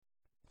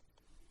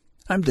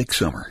I'm Dick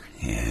Summer,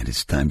 and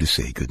it's time to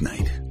say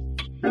goodnight.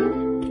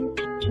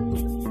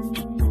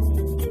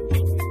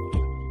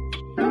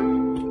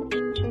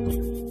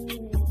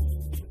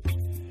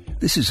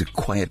 This is a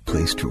quiet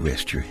place to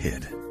rest your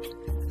head,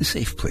 a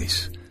safe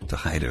place to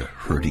hide a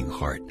hurting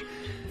heart,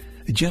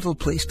 a gentle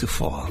place to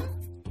fall.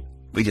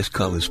 We just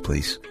call this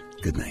place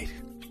goodnight.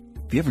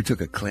 If you ever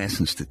took a class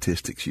in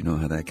statistics, you know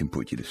how that can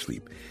put you to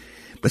sleep.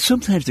 But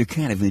sometimes they're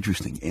kind of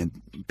interesting, and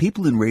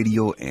people in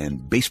radio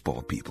and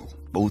baseball people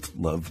both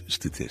love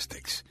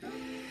statistics.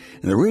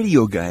 And the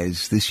radio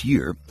guys this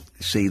year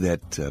say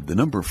that the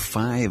number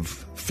 5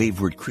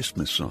 favorite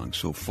Christmas song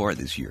so far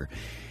this year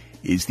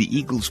is the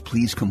Eagles'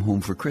 Please Come Home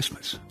for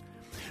Christmas.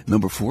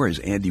 Number 4 is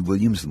Andy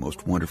Williams' The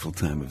Most Wonderful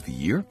Time of the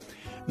Year.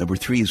 Number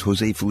 3 is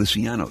Jose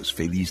Feliciano's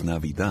Feliz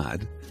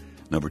Navidad.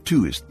 Number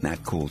 2 is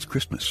Nat Cole's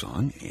Christmas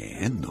Song.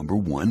 And number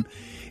 1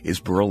 is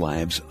Burl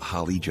Ives'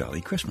 Holly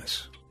Jolly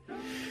Christmas.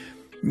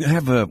 I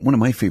have one of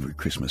my favorite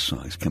Christmas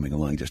songs coming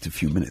along in just a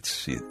few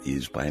minutes. It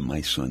is by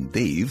my son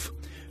Dave,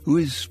 who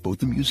is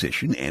both a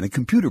musician and a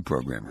computer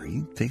programmer.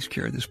 He takes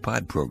care of this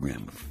pod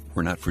program. If it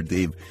were not for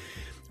Dave,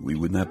 we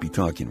would not be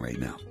talking right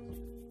now.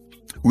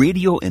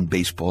 Radio and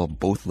baseball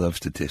both love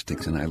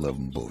statistics, and I love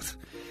them both.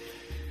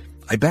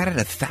 I batted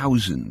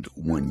 1,000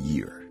 one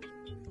year.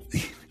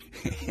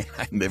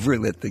 I never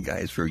let the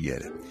guys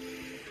forget it.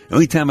 The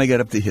only time I got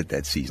up to hit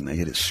that season, I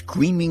hit a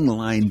screaming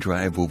line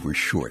drive over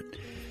short.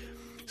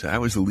 So I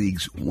was the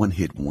league's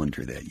one-hit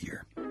wonder that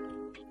year.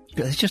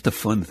 It's just a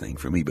fun thing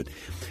for me, but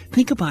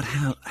think about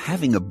how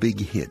having a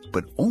big hit,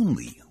 but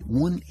only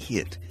one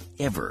hit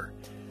ever,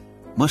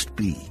 must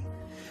be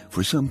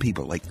for some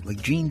people,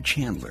 like Gene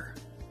Chandler.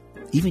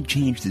 Even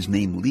changed his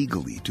name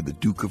legally to the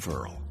Duke of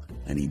Earl,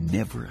 and he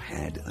never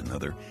had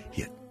another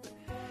hit.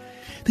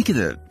 Think of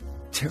the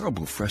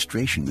terrible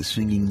frustration the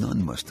singing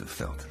nun must have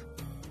felt.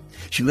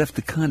 She left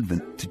the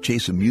convent to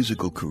chase a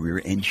musical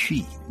career, and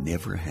she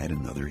never had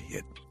another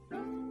hit.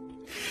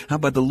 How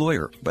about the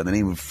lawyer by the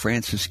name of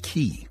Francis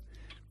Key?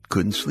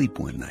 Couldn't sleep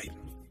one night,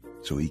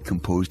 so he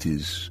composed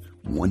his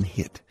one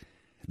hit,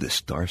 The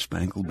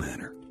Star-Spangled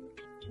Banner.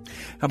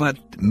 How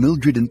about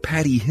Mildred and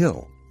Patty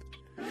Hill?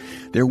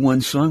 Their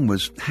one song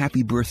was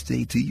Happy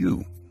Birthday to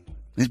You.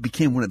 It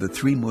became one of the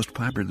 3 most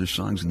popular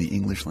songs in the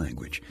English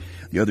language.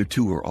 The other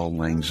 2 are Auld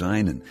Lang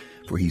Syne and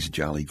For He's a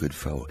Jolly Good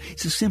Fellow.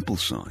 It's the simple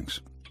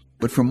songs.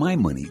 But for my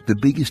money, the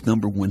biggest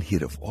number 1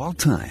 hit of all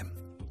time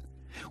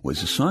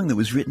was a song that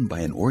was written by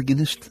an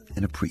organist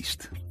and a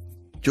priest.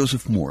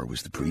 Joseph Moore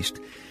was the priest.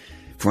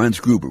 Franz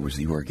Gruber was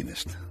the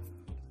organist.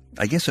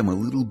 I guess I'm a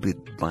little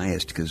bit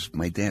biased because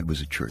my dad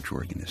was a church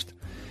organist.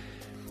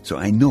 So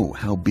I know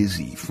how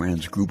busy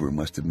Franz Gruber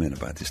must have been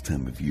about this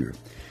time of year,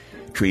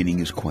 training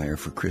his choir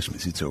for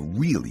Christmas. It's a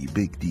really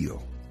big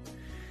deal.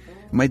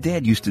 My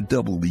dad used to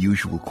double the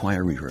usual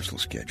choir rehearsal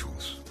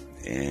schedules.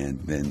 And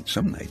then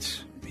some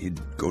nights he'd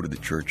go to the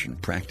church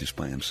and practice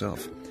by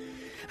himself.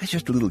 I was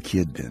just a little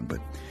kid then, but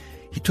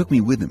he took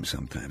me with him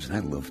sometimes, and I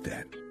loved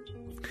that.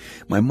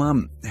 My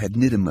mom had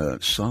knit him a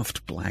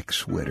soft black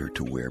sweater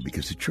to wear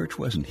because the church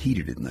wasn't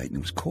heated at night and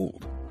it was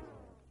cold.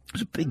 It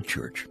was a big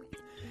church.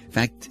 In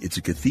fact, it's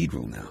a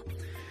cathedral now.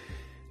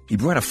 He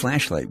brought a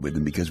flashlight with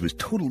him because it was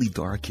totally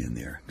dark in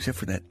there, except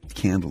for that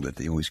candle that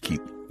they always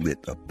keep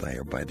lit up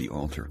there by the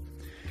altar.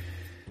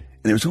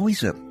 And there was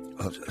always a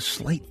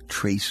slight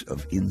trace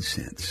of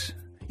incense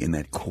in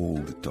that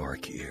cold,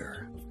 dark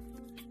air.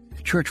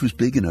 The church was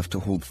big enough to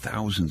hold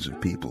thousands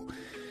of people.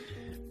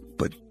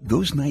 But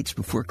those nights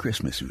before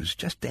Christmas, it was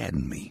just Dad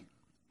and me.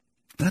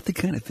 Not the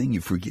kind of thing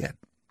you forget.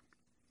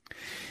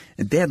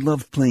 And Dad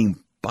loved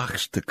playing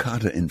Bach's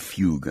Toccata and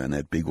Fugue on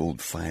that big old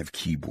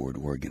 5-keyboard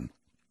organ.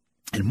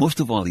 And most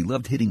of all, he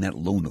loved hitting that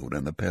low note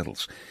on the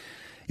pedals.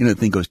 You know, the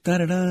thing goes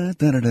da-da-da,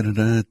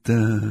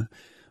 da-da-da-da-da,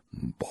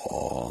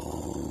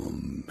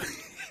 boom.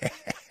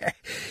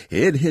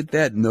 He'd hit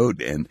that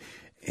note, and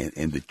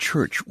the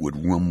church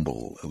would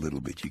rumble a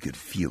little bit. You could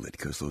feel it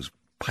because those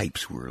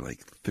pipes were like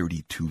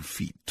 32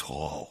 feet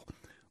tall. It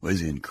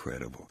was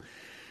incredible.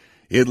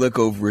 He'd look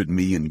over at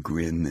me and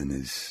grin, and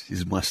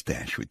his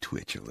mustache would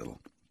twitch a little.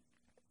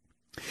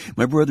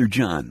 My brother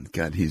John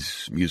got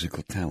his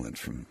musical talent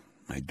from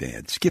my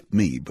dad. Skipped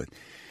me, but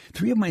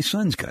 3 of my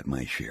sons got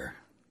my share.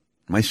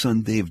 My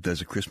son Dave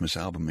does a Christmas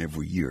album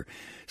every year.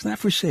 It's not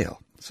for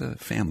sale. It's a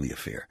family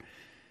affair.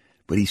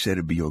 But he said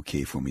it'd be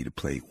okay for me to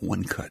play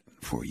one cut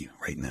for you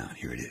right now.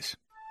 Here it is.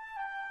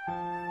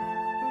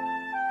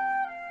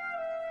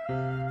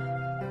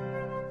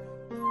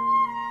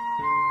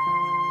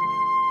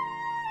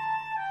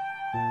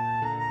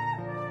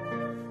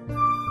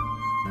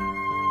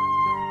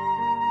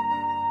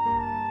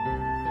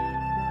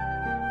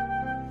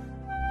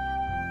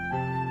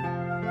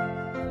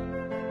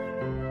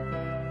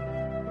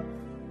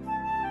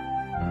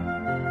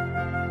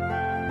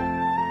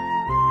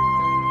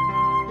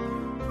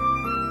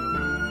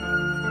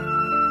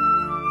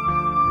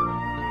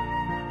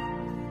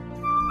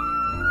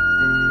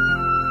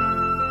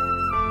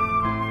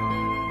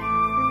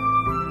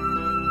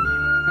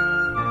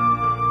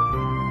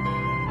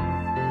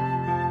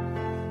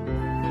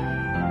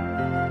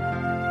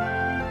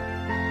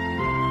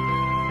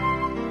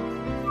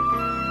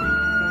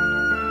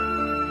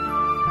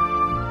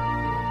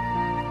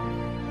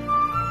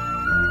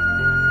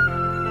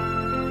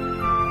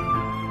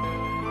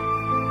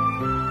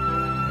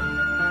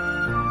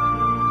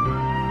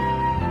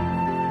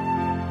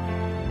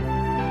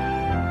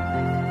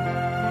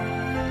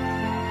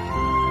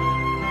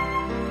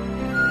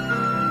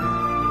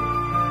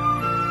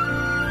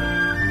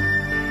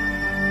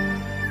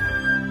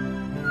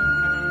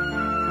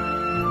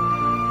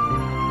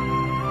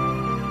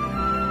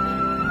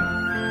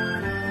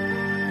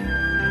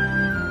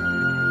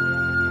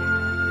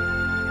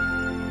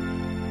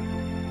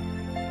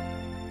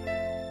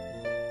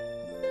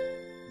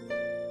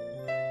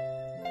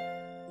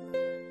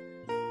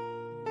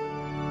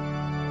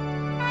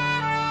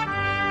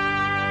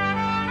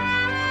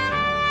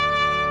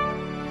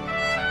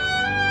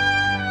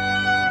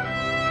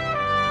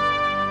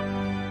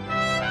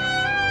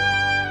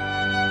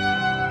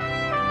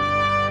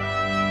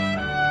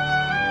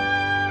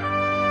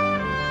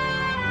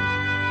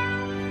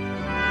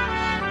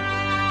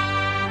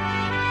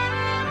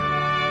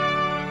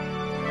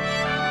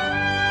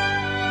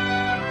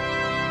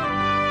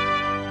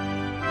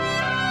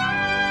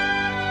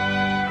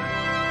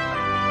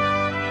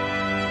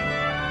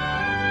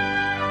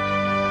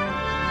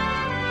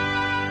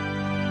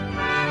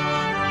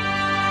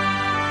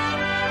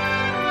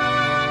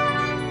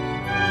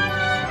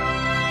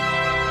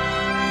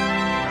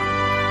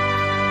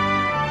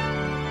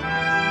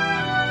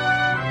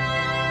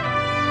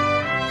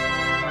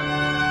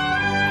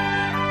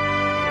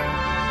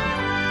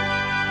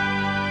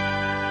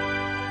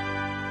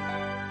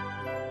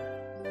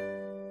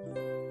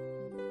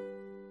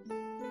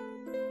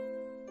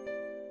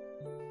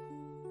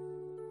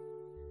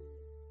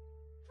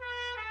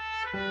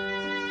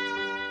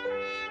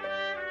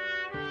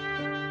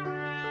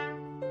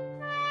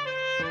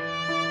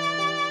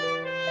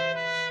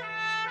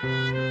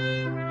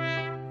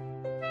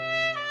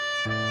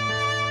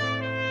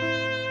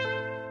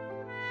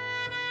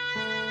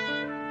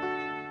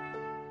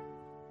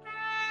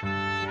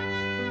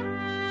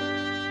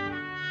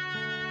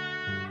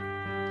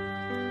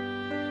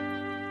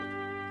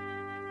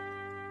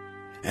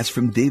 That's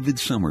from David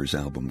Summers'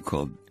 album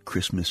called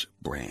Christmas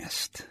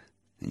Brass.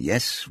 And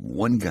yes,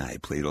 one guy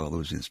played all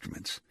those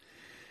instruments.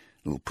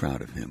 A little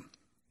proud of him.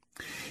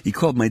 He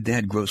called my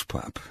dad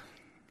Grosspop.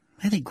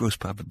 I think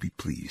Grosspop would be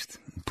pleased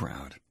and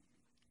proud.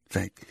 In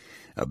fact,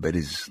 I bet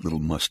his little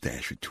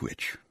mustache would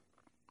twitch.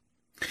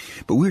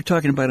 But we were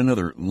talking about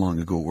another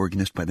long-ago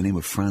organist by the name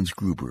of Franz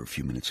Gruber a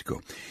few minutes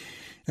ago.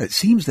 It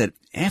seems that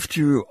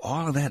after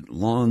all of that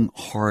long,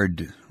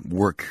 hard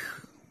work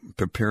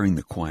preparing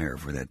the choir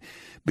for that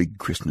big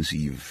Christmas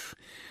Eve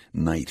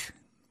night,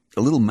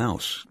 a little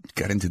mouse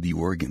got into the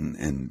organ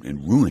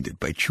and ruined it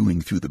by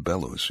chewing through the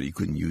bellows so you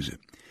couldn't use it.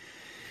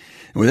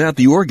 And without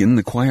the organ,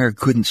 the choir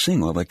couldn't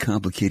sing all that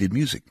complicated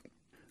music.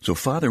 So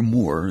Father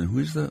Moore, who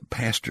is the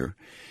pastor,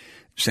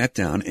 sat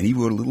down and he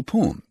wrote a little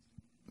poem.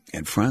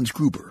 And Franz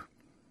Gruber,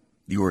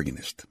 the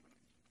organist,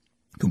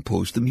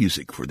 composed the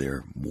music for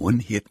their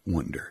one-hit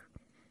wonder.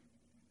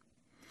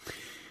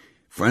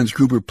 Franz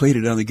Gruber played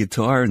it on the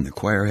guitar, and the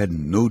choir had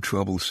no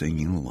trouble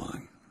singing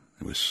along.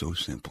 It was so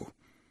simple.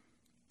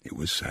 It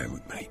was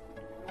Silent Night.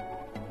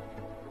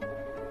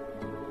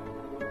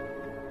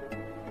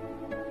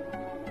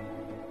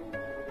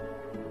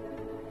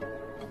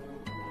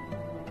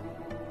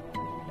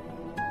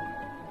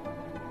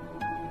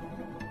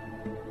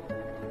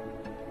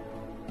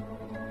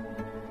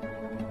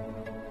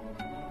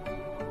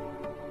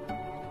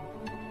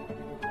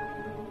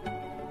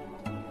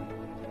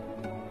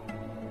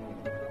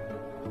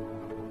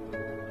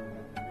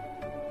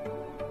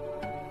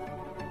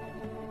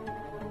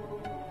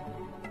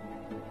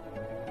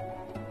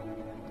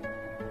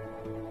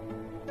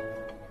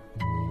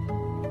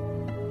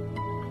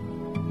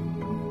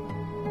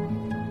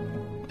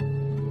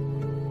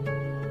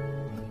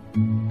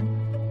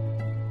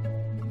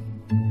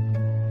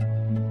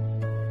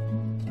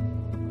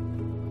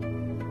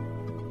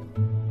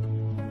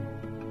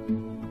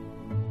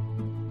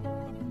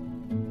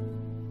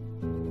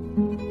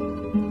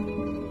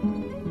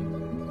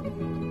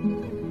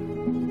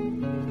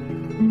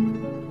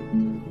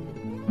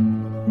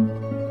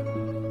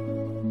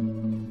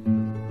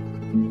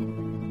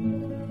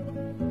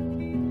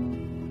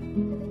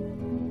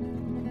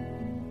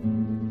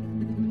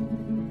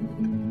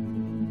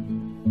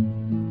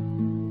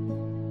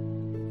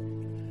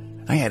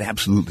 I had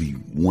absolutely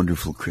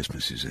wonderful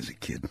Christmases as a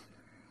kid.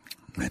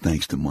 My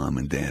thanks to Mom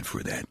and Dad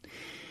for that.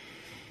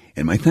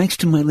 And my thanks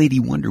to my lady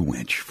Wonder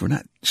Wench for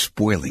not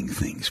spoiling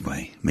things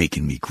by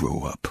making me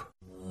grow up.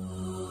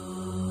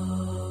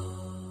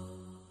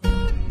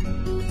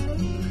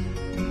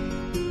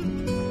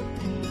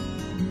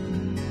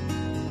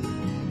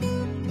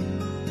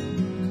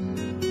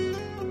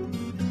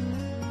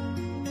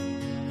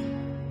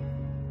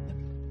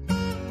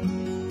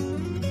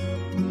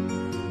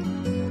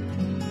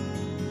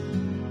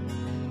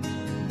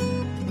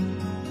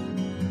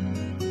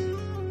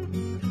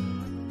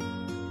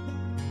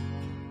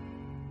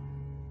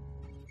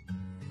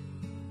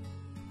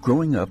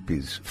 Growing up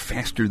is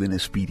faster than a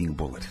speeding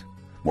bullet,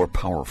 more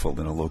powerful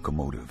than a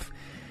locomotive.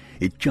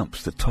 It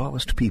jumps the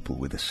tallest people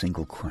with a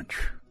single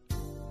crunch.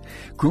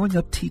 Growing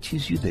up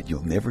teaches you that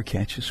you'll never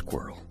catch a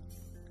squirrel.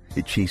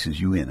 It chases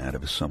you in out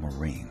of a summer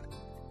rain.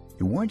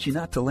 It warns you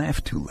not to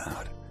laugh too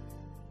loud.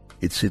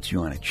 It sits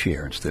you on a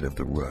chair instead of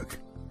the rug.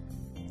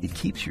 It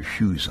keeps your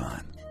shoes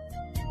on.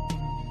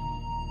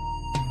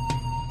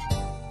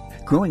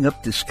 Growing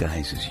up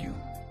disguises you.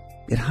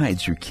 It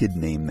hides your kid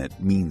name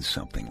that means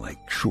something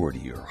like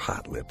Shorty or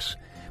Hot Lips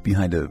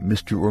behind a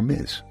Mr. or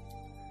Ms.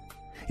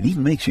 It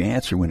even makes you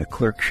answer when a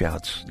clerk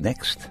shouts,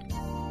 "Next."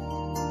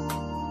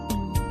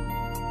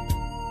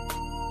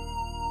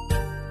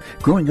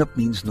 Growing up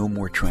means no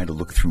more trying to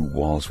look through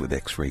walls with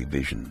X-ray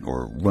vision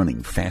or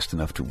running fast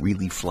enough to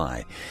really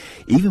fly,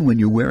 even when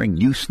you're wearing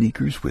new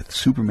sneakers with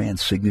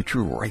Superman's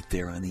signature right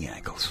there on the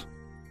ankles.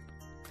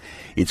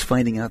 It's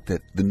finding out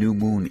that the new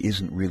moon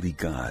isn't really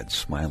God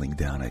smiling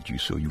down at you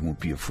so you won't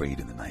be afraid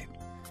in the night.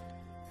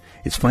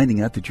 It's finding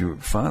out that your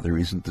father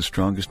isn't the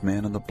strongest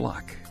man on the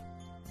block.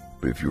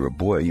 But if you're a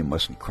boy, you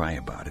mustn't cry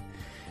about it.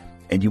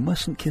 And you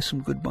mustn't kiss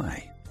him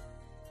goodbye,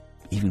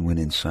 even when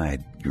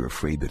inside you're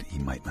afraid that he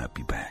might not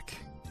be back.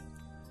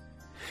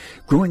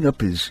 Growing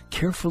up is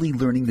carefully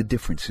learning the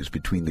differences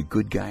between the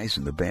good guys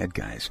and the bad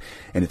guys.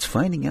 And it's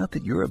finding out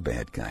that you're a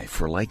bad guy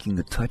for liking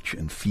the touch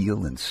and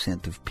feel and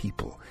scent of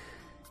people.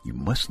 You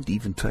mustn't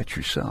even touch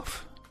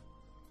yourself.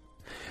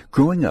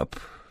 Growing up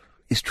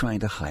is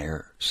trying to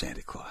hire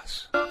Santa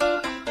Claus.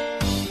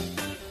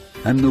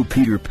 I'm no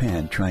Peter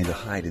Pan trying to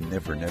hide in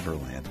Never Never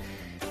Land.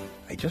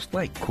 I just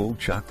like cold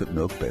chocolate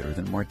milk better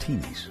than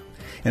martinis.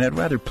 And I'd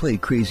rather play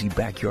crazy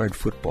backyard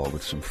football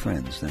with some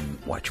friends than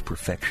watch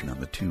perfection on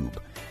the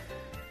tube.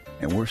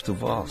 And worst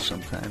of all,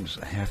 sometimes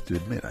I have to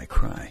admit I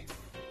cry.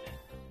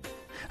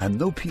 I'm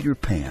no Peter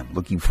Pan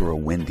looking for a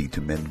Wendy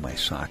to mend my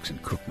socks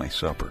and cook my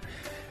supper.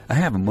 I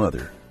have a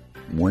mother.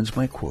 One's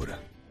my quota.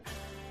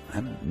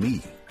 I'm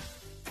me.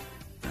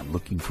 I'm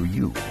looking for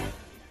you.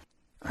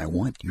 I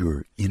want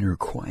your inner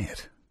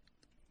quiet.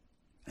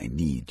 I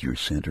need your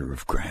center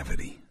of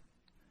gravity.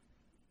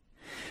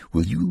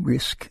 Will you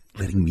risk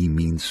letting me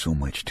mean so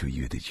much to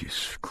you that you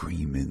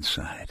scream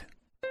inside?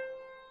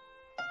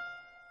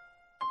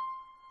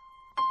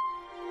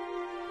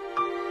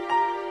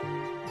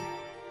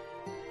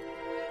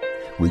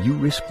 Will you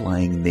risk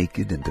lying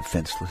naked and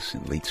defenseless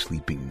in late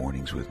sleeping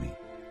mornings with me?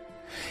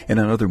 And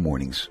on other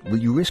mornings, will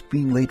you risk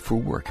being late for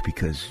work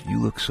because you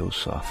look so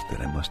soft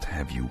that I must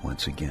have you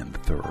once again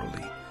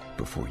thoroughly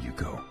before you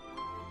go?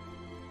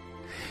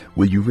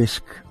 Will you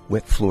risk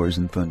wet floors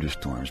and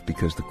thunderstorms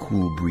because the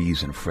cool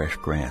breeze and fresh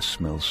grass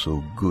smells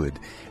so good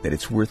that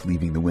it's worth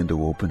leaving the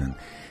window open and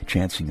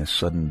chancing a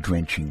sudden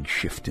drenching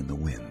shift in the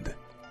wind?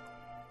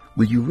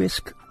 Will you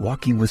risk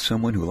walking with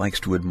someone who likes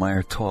to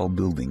admire tall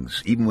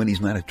buildings even when he's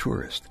not a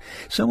tourist?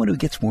 Someone who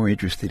gets more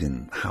interested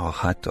in how a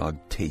hot dog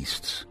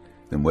tastes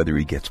than whether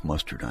he gets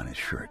mustard on his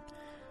shirt?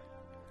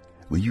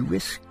 Will you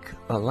risk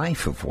a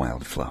life of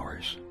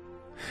wildflowers?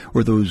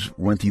 Or those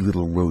runty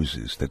little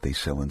roses that they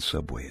sell in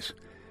subways?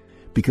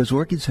 Because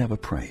orchids have a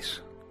price,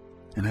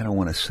 and I don't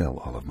want to sell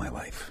all of my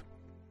life.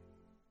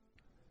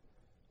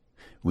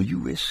 Will you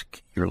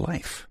risk your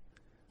life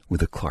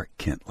with a Clark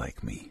Kent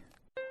like me?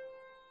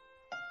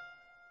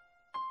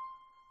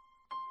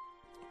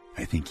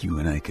 I think you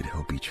and I could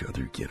help each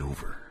other get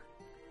over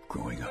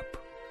growing up.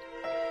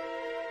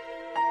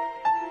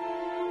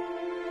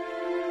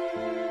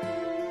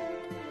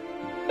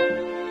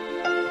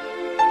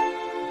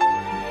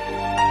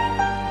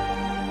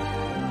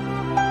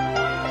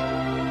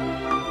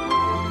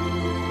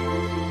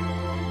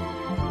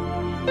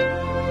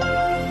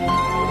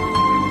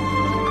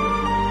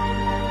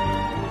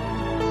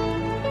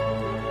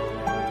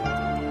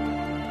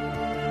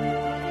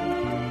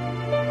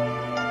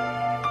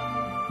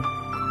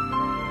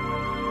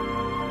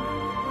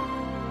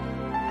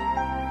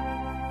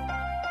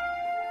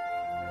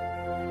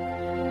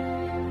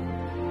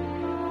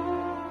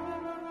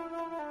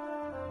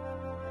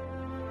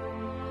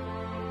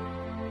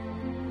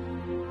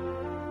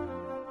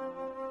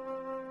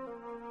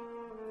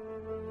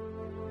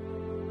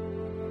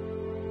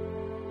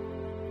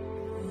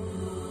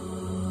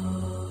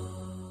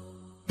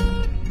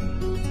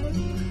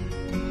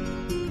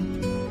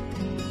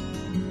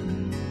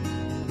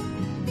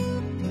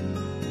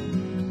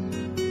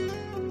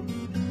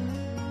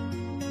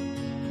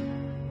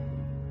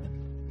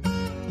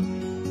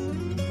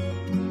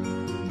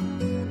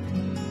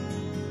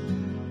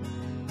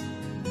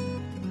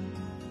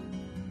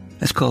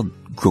 That's called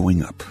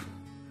Growing Up.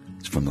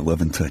 It's from the Love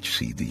and Touch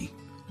CD.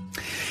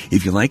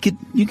 If you like it,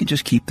 you can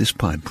just keep this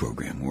pod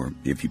program, or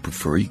if you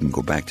prefer, you can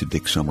go back to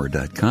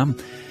dicksummer.com,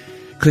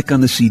 click on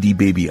the CD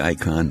Baby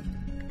icon,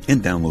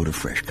 and download a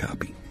fresh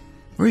copy.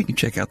 Or you can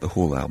check out the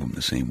whole album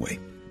the same way,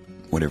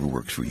 whatever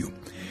works for you.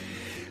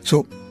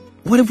 So,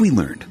 what have we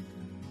learned?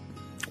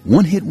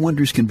 One-hit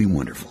wonders can be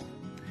wonderful,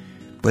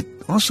 but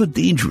also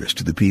dangerous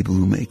to the people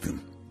who make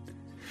them.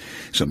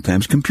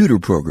 Sometimes computer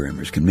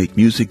programmers can make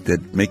music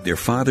that make their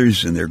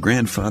fathers and their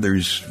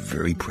grandfathers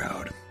very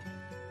proud.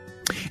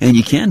 And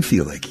you can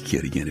feel like a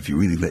kid again if you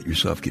really let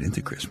yourself get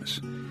into Christmas.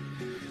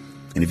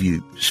 And if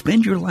you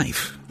spend your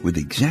life with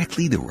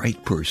exactly the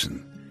right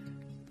person,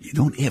 you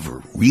don't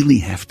ever really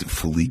have to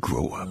fully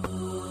grow up.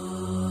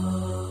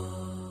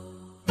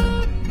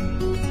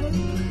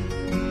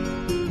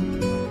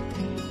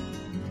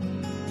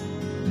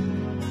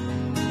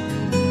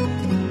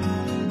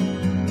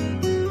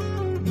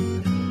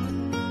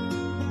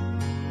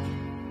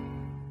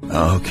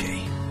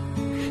 Okay,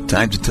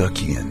 time to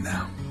tuck you in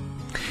now.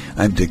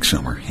 I'm Dick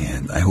Summer,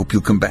 and I hope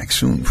you'll come back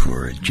soon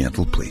for a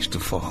gentle place to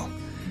fall.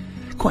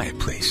 Quiet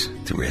place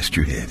to rest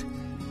your head.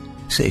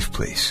 Safe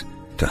place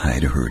to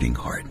hide a hurting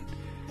heart.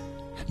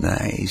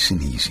 Nice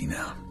and easy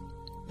now.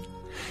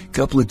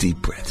 Couple of deep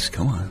breaths,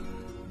 come on.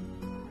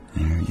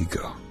 There you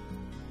go.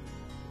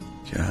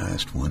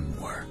 Just one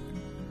more.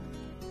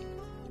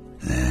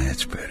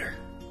 That's better.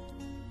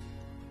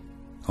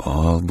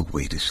 All the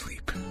way to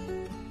sleep.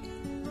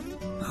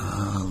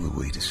 All the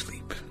way to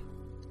sleep.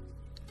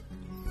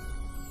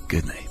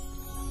 Good night.